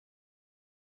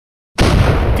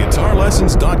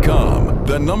GuitarLessons.com,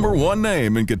 the #1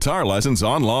 name in guitar lessons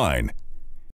online.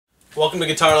 Welcome to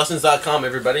GuitarLessons.com,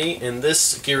 everybody. In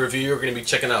this gear review, we're going to be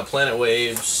checking out Planet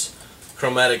Wave's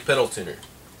chromatic pedal tuner.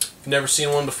 If you've never seen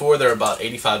one before, they're about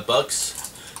 85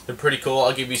 bucks. They're pretty cool.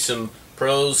 I'll give you some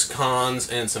pros, cons,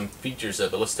 and some features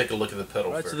of it. Let's take a look at the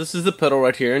pedal first. So this is the pedal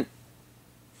right here.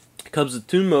 It comes with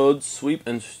two modes, sweep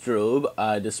and strobe.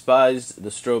 I despise the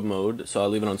strobe mode, so I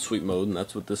leave it on sweep mode, and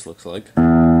that's what this looks like.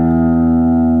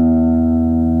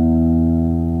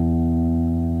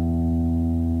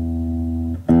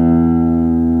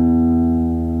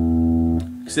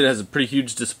 It has a pretty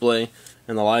huge display,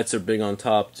 and the lights are big on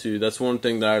top too. That's one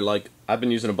thing that I like. I've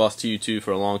been using a Boss TU2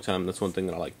 for a long time. That's one thing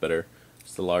that I like better.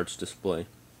 It's the large display.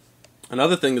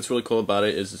 Another thing that's really cool about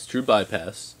it is it's true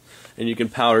bypass, and you can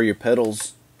power your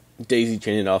pedals daisy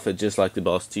chaining off it just like the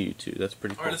Boss TU2. That's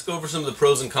pretty cool. Alright, let's go over some of the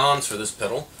pros and cons for this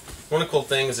pedal. One cool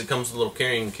thing is it comes with a little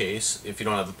carrying case if you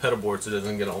don't have the pedal board, so it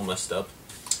doesn't get all messed up.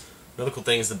 Another cool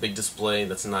thing is the big display.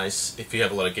 That's nice if you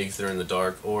have a lot of gigs that are in the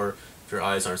dark, or if your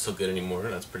eyes aren't so good anymore.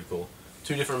 That's pretty cool.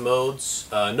 Two different modes,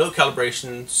 note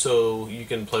calibration, so you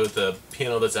can play with the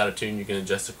piano that's out of tune. You can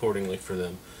adjust accordingly for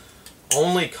them.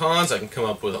 Only cons I can come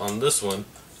up with on this one: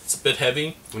 it's a bit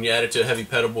heavy. When you add it to a heavy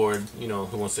pedal board, you know,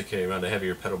 who wants to carry around a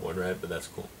heavier pedal board, right? But that's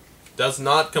cool. Does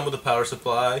not come with a power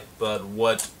supply, but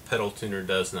what pedal tuner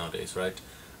does nowadays, right?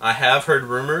 I have heard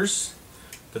rumors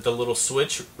that the little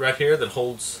switch right here that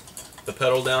holds the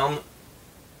pedal down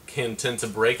can tend to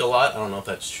break a lot. I don't know if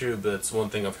that's true, but it's one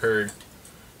thing I've heard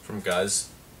from guys.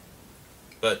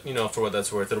 But, you know, for what that's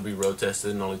worth, it'll be road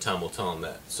tested and only time will tell on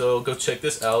that. So go check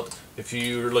this out if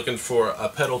you're looking for a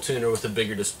pedal tuner with a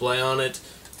bigger display on it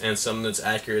and something that's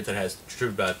accurate that has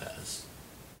true bypass.